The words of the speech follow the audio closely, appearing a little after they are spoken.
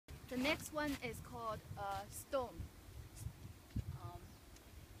The next one is called stone.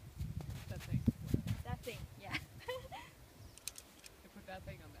 That thing. That thing, yeah. I put that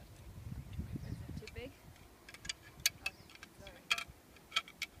thing on that thing. Is it too big? Okay, sorry.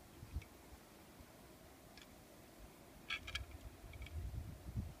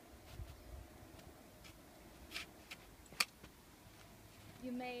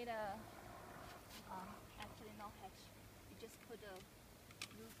 You made a actually not hatch. You just put a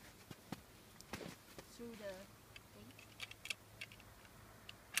loop through the gate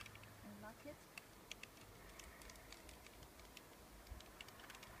and lock it.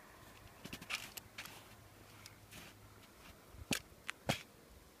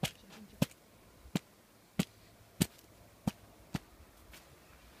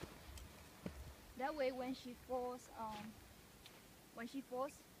 That way, when she falls,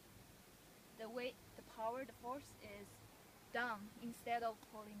 the weight, the power, the force is down instead of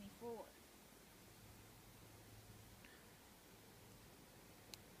pulling me forward.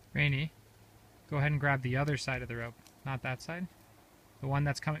 Rainy, go ahead and grab the other side of the rope, not that side. The one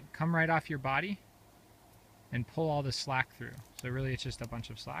that's come right off your body and pull all the slack through. So really it's just a bunch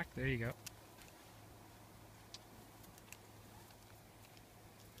of slack. There you go.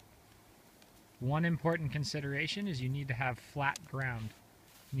 One important consideration is you need to have flat ground.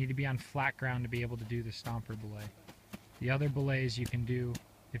 You need to be on flat ground to be able to do the stomper belay. The other belays you can do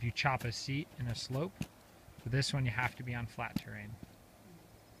if you chop a seat in a slope. For this one you have to be on flat terrain.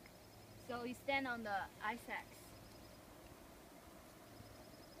 So you stand on the ice axe.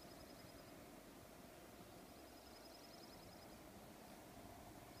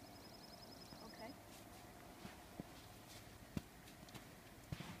 Okay.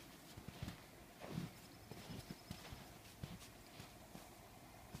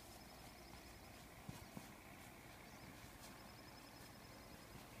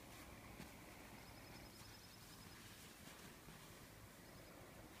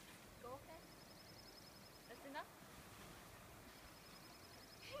 Go ahead. That's enough?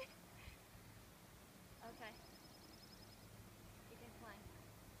 Okay. You can climb.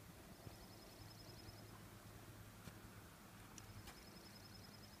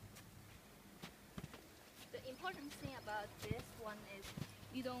 The important thing about this one is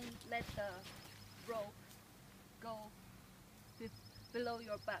you don't let the rope go below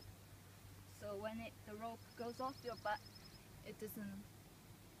your butt. So when the rope goes off your butt, it doesn't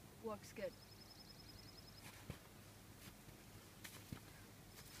work good.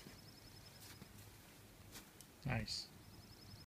 Nice.